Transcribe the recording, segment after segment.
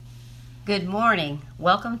Good morning.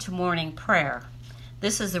 Welcome to morning prayer.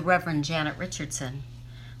 This is the Reverend Janet Richardson.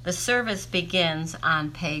 The service begins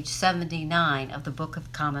on page 79 of the Book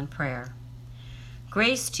of Common Prayer.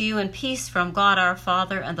 Grace to you and peace from God our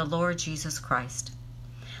Father and the Lord Jesus Christ.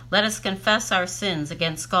 Let us confess our sins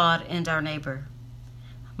against God and our neighbor.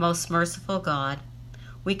 Most merciful God,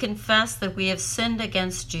 we confess that we have sinned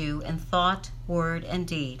against you in thought, word, and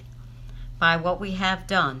deed, by what we have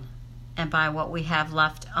done and by what we have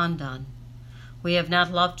left undone. We have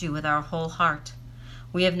not loved you with our whole heart.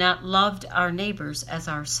 We have not loved our neighbors as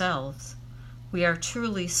ourselves. We are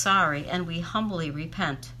truly sorry, and we humbly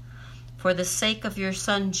repent. For the sake of your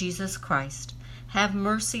Son, Jesus Christ, have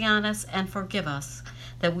mercy on us and forgive us,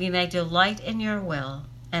 that we may delight in your will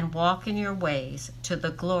and walk in your ways to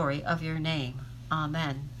the glory of your name.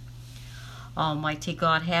 Amen. Almighty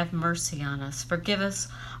God, have mercy on us. Forgive us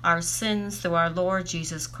our sins through our Lord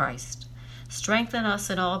Jesus Christ. Strengthen us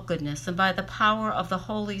in all goodness, and by the power of the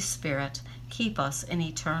Holy Spirit, keep us in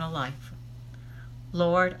eternal life.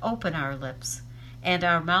 Lord, open our lips, and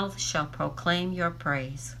our mouth shall proclaim your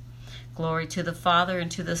praise. Glory to the Father,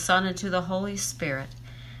 and to the Son, and to the Holy Spirit,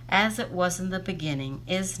 as it was in the beginning,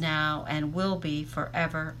 is now, and will be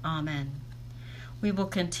forever. Amen. We will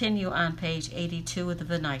continue on page 82 of the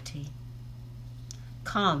Venite.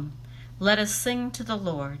 Come, let us sing to the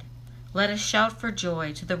Lord. Let us shout for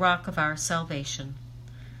joy to the rock of our salvation.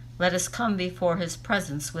 Let us come before his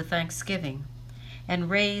presence with thanksgiving, and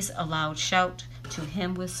raise a loud shout to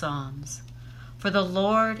him with psalms. For the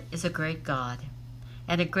Lord is a great God,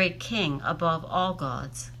 and a great King above all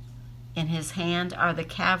gods. In his hand are the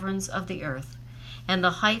caverns of the earth, and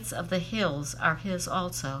the heights of the hills are his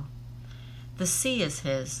also. The sea is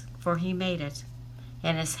his, for he made it,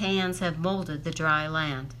 and his hands have molded the dry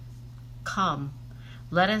land. Come,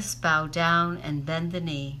 let us bow down and bend the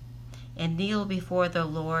knee, and kneel before the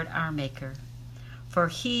Lord our Maker. For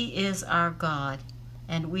he is our God,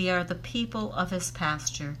 and we are the people of his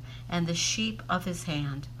pasture, and the sheep of his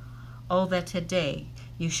hand. Oh, that today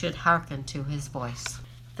you should hearken to his voice.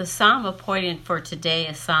 The psalm appointed for today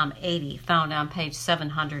is Psalm 80, found on page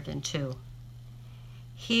 702.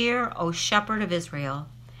 Hear, O shepherd of Israel,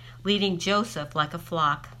 leading Joseph like a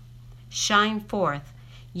flock. Shine forth,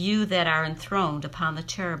 you that are enthroned upon the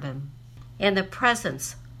cherubim. In the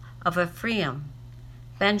presence of Ephraim,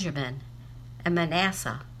 Benjamin, and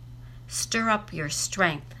Manasseh, stir up your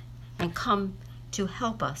strength and come to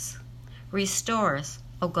help us. Restore us,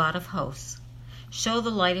 O God of hosts. Show the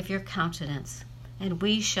light of your countenance, and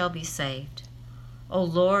we shall be saved. O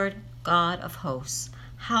Lord God of hosts,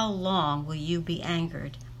 how long will you be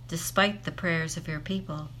angered, despite the prayers of your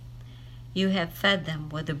people? You have fed them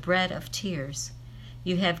with the bread of tears.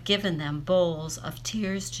 You have given them bowls of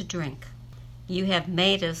tears to drink. You have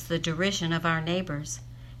made us the derision of our neighbors,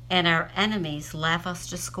 and our enemies laugh us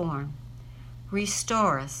to scorn.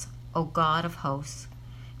 Restore us, O God of hosts.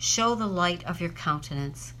 Show the light of your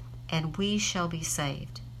countenance, and we shall be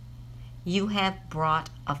saved. You have brought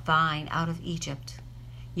a vine out of Egypt.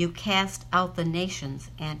 You cast out the nations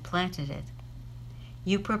and planted it.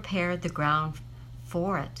 You prepared the ground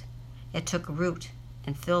for it. It took root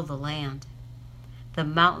and filled the land. The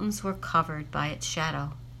mountains were covered by its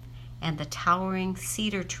shadow, and the towering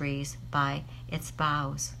cedar trees by its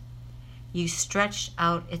boughs. You stretched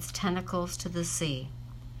out its tentacles to the sea,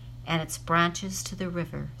 and its branches to the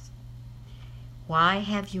rivers. Why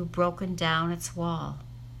have you broken down its wall,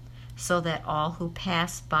 so that all who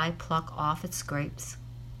pass by pluck off its grapes?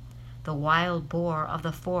 The wild boar of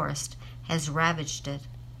the forest has ravaged it,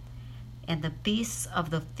 and the beasts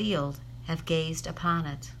of the field have gazed upon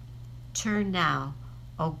it. Turn now,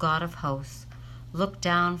 O God of hosts, look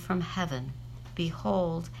down from heaven,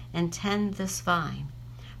 behold, and tend this vine.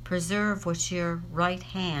 Preserve what your right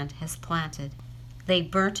hand has planted. They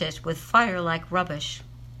burnt it with fire like rubbish.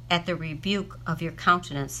 At the rebuke of your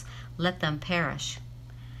countenance, let them perish.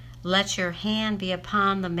 Let your hand be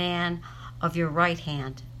upon the man of your right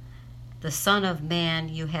hand, the Son of Man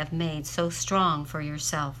you have made so strong for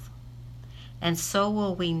yourself. And so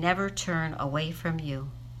will we never turn away from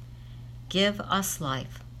you. Give us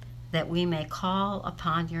life, that we may call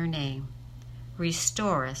upon your name.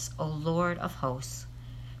 Restore us, O Lord of hosts.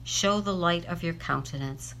 Show the light of your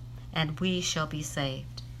countenance, and we shall be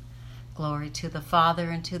saved. Glory to the Father,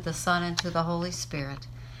 and to the Son, and to the Holy Spirit,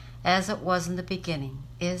 as it was in the beginning,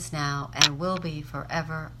 is now, and will be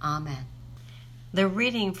forever. Amen. The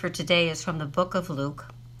reading for today is from the book of Luke,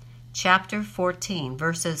 chapter 14,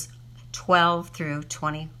 verses 12 through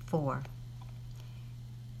 24.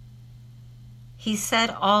 He said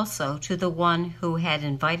also to the one who had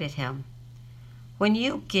invited him, "When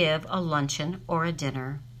you give a luncheon or a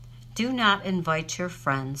dinner, Do not invite your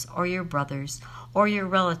friends or your brothers or your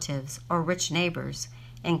relatives or rich neighbors,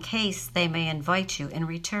 in case they may invite you in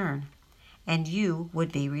return, and you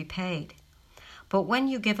would be repaid. But when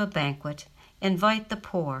you give a banquet, invite the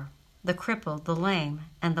poor, the crippled, the lame,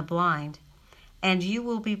 and the blind, and you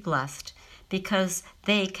will be blessed, because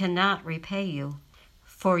they cannot repay you,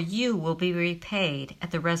 for you will be repaid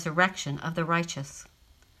at the resurrection of the righteous.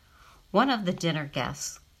 One of the dinner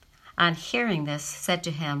guests, on hearing this, said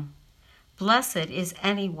to him, Blessed is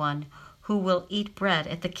anyone who will eat bread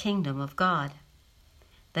at the kingdom of God.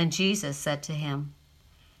 Then Jesus said to him,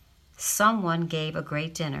 Someone gave a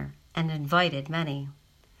great dinner and invited many.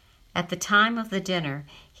 At the time of the dinner,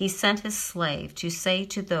 he sent his slave to say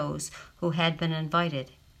to those who had been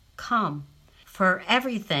invited, Come, for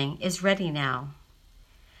everything is ready now.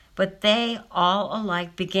 But they all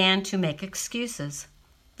alike began to make excuses.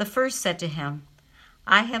 The first said to him,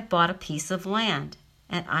 I have bought a piece of land,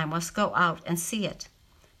 and I must go out and see it.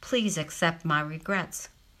 Please accept my regrets.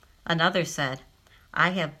 Another said, I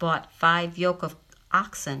have bought 5 yoke of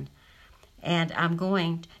oxen, and I'm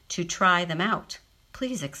going to try them out.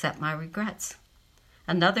 Please accept my regrets.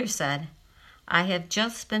 Another said, I have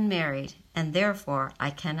just been married, and therefore I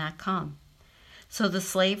cannot come. So the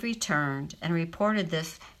slave returned and reported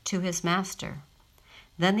this to his master.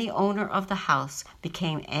 Then the owner of the house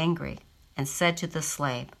became angry and said to the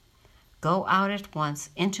slave, Go out at once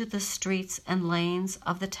into the streets and lanes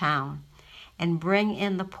of the town, and bring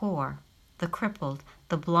in the poor, the crippled,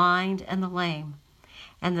 the blind, and the lame.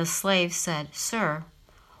 And the slave said, Sir,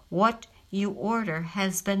 what you order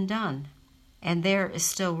has been done, and there is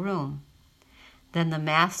still room. Then the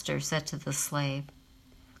master said to the slave,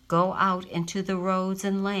 Go out into the roads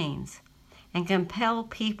and lanes, and compel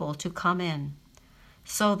people to come in,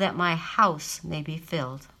 so that my house may be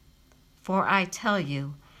filled. For I tell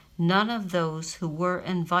you, none of those who were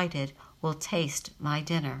invited will taste my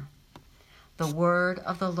dinner. The word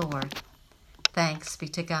of the Lord. Thanks be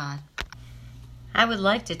to God. I would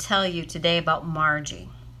like to tell you today about Margie.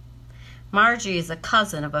 Margie is a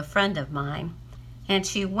cousin of a friend of mine, and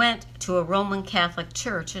she went to a Roman Catholic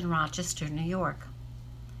church in Rochester, New York.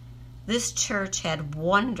 This church had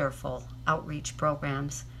wonderful outreach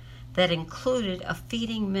programs that included a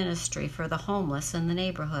feeding ministry for the homeless in the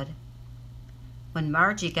neighborhood. When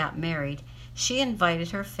Margie got married, she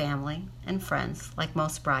invited her family and friends, like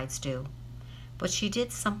most brides do. But she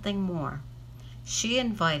did something more. She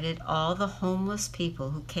invited all the homeless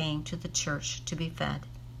people who came to the church to be fed.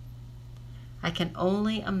 I can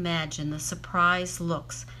only imagine the surprised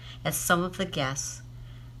looks at some of the guests,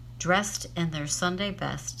 dressed in their Sunday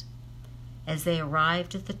best, as they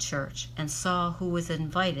arrived at the church and saw who was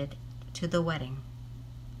invited to the wedding.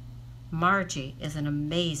 Margie is an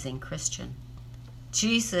amazing Christian.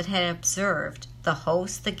 Jesus had observed the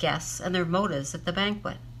hosts, the guests, and their motives at the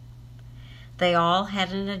banquet. They all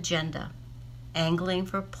had an agenda, angling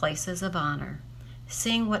for places of honor,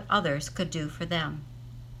 seeing what others could do for them.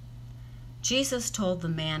 Jesus told the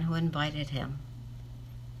man who invited him,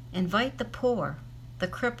 Invite the poor, the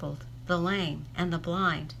crippled, the lame, and the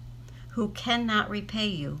blind, who cannot repay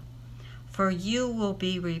you, for you will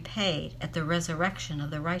be repaid at the resurrection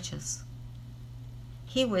of the righteous.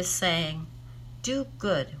 He was saying, do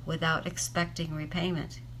good without expecting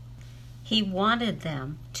repayment. He wanted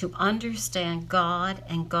them to understand God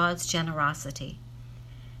and God's generosity.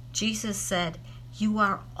 Jesus said, You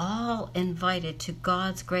are all invited to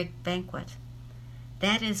God's great banquet.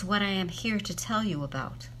 That is what I am here to tell you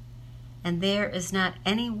about. And there is not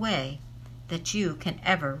any way that you can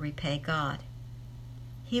ever repay God.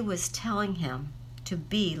 He was telling him to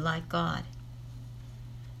be like God.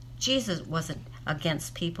 Jesus wasn't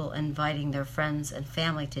against people inviting their friends and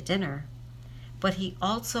family to dinner, but he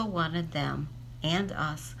also wanted them and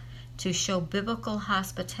us to show biblical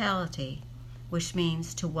hospitality, which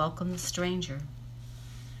means to welcome the stranger.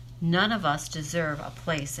 None of us deserve a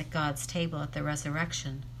place at God's table at the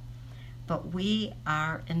resurrection, but we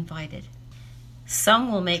are invited.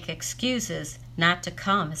 Some will make excuses not to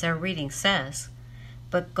come, as our reading says,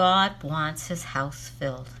 but God wants his house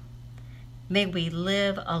filled. May we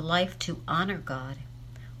live a life to honor God,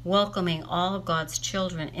 welcoming all of God's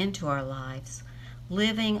children into our lives,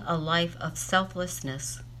 living a life of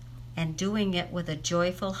selflessness, and doing it with a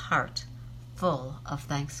joyful heart full of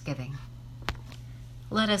thanksgiving.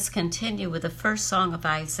 Let us continue with the first song of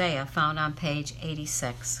Isaiah found on page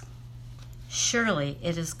 86. Surely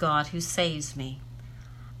it is God who saves me.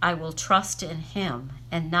 I will trust in him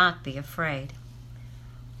and not be afraid.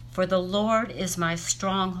 For the Lord is my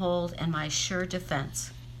stronghold and my sure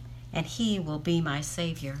defense, and he will be my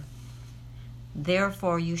Savior.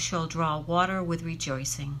 Therefore you shall draw water with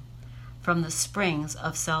rejoicing from the springs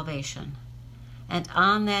of salvation. And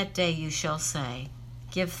on that day you shall say,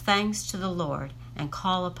 Give thanks to the Lord, and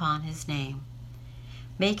call upon his name.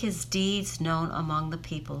 Make his deeds known among the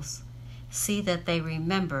peoples. See that they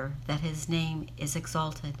remember that his name is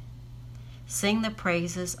exalted. Sing the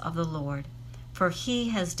praises of the Lord, for he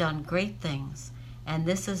has done great things, and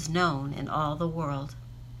this is known in all the world.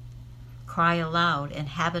 Cry aloud,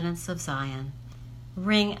 inhabitants of Zion.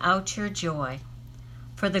 Ring out your joy,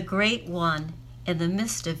 for the great one in the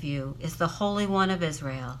midst of you is the Holy One of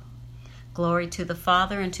Israel. Glory to the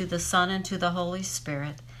Father, and to the Son, and to the Holy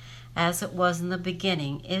Spirit, as it was in the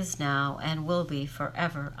beginning, is now, and will be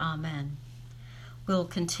forever. Amen. We'll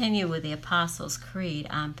continue with the Apostles' Creed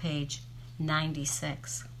on page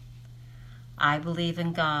 96. I believe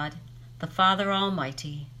in God, the Father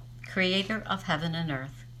Almighty, creator of heaven and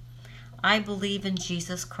earth. I believe in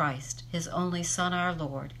Jesus Christ, his only Son, our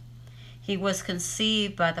Lord. He was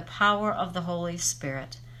conceived by the power of the Holy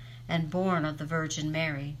Spirit and born of the Virgin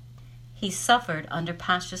Mary. He suffered under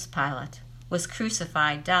Pontius Pilate, was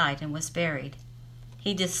crucified, died, and was buried.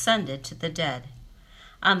 He descended to the dead.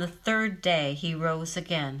 On the third day he rose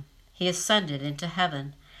again. He ascended into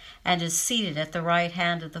heaven and is seated at the right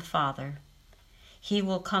hand of the Father. He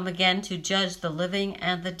will come again to judge the living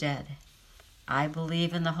and the dead. I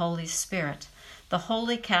believe in the Holy Spirit, the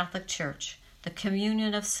Holy Catholic Church, the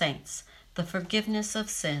communion of saints, the forgiveness of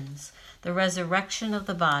sins, the resurrection of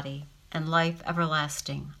the body, and life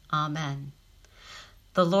everlasting. Amen.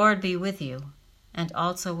 The Lord be with you, and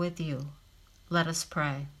also with you. Let us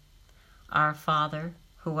pray. Our Father,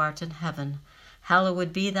 who art in heaven,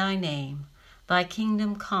 hallowed be thy name. Thy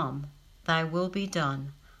kingdom come, thy will be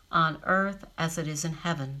done, on earth as it is in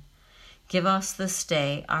heaven. Give us this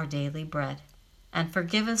day our daily bread, and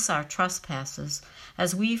forgive us our trespasses,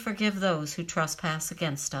 as we forgive those who trespass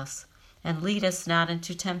against us. And lead us not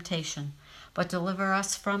into temptation, but deliver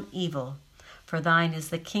us from evil. For thine is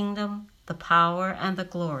the kingdom, the power, and the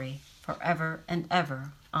glory, forever and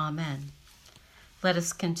ever. Amen. Let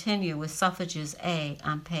us continue with suffrages A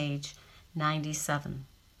on page 97.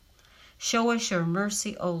 Show us your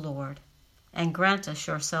mercy, O Lord, and grant us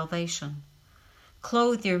your salvation.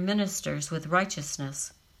 Clothe your ministers with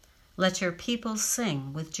righteousness. Let your people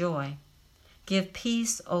sing with joy. Give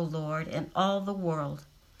peace, O Lord, in all the world,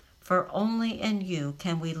 for only in you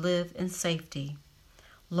can we live in safety.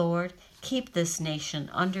 Lord, keep this nation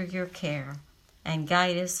under your care, and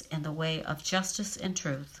guide us in the way of justice and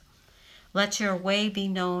truth. Let your way be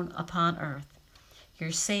known upon earth,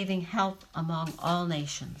 your saving help among all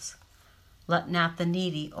nations. Let not the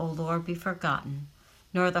needy, O Lord, be forgotten,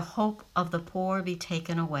 nor the hope of the poor be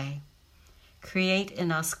taken away. Create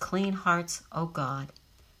in us clean hearts, O God,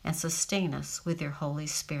 and sustain us with your Holy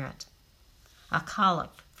Spirit. A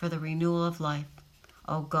collect for the renewal of life,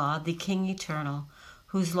 O God, the King eternal,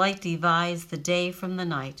 whose light divides the day from the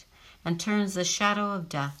night and turns the shadow of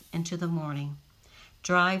death into the morning.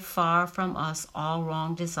 Drive far from us all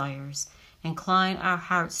wrong desires, incline our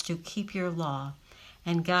hearts to keep your law,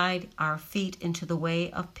 and guide our feet into the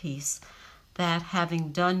way of peace, that,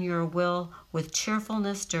 having done your will with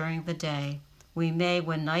cheerfulness during the day, we may,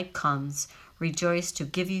 when night comes, rejoice to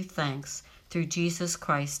give you thanks through Jesus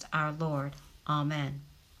Christ our Lord. Amen.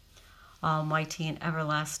 Almighty and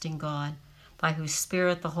everlasting God, by whose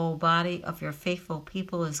Spirit the whole body of your faithful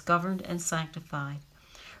people is governed and sanctified,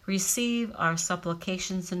 receive our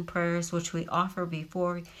supplications and prayers which we offer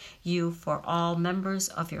before you for all members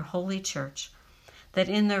of your holy church, that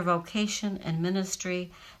in their vocation and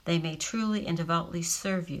ministry they may truly and devoutly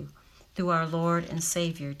serve you through our Lord and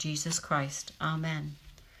Savior, Jesus Christ. Amen.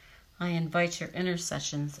 I invite your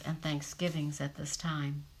intercessions and thanksgivings at this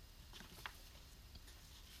time.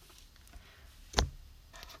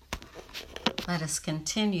 Let us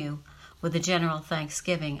continue with the general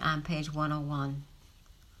thanksgiving on page 101.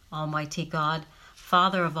 Almighty God,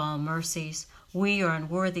 Father of all mercies, we, your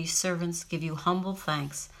unworthy servants, give you humble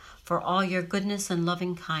thanks for all your goodness and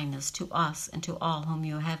loving kindness to us and to all whom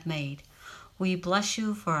you have made. We bless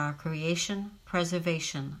you for our creation,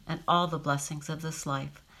 preservation, and all the blessings of this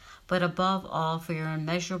life, but above all for your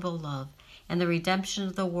immeasurable love and the redemption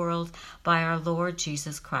of the world by our Lord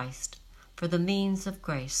Jesus Christ, for the means of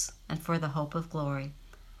grace and for the hope of glory.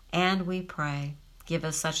 And we pray, give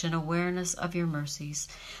us such an awareness of your mercies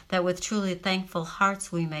that with truly thankful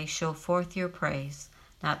hearts we may show forth your praise,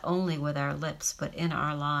 not only with our lips but in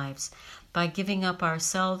our lives, by giving up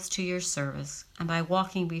ourselves to your service and by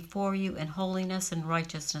walking before you in holiness and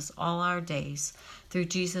righteousness all our days, through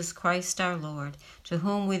Jesus Christ our Lord, to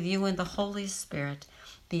whom with you and the Holy Spirit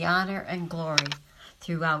be honor and glory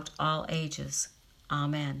throughout all ages.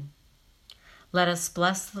 Amen. Let us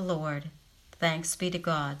bless the Lord. Thanks be to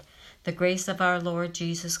God. The grace of our Lord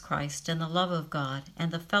Jesus Christ and the love of God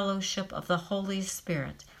and the fellowship of the Holy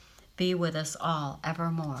Spirit be with us all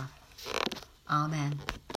evermore. Amen.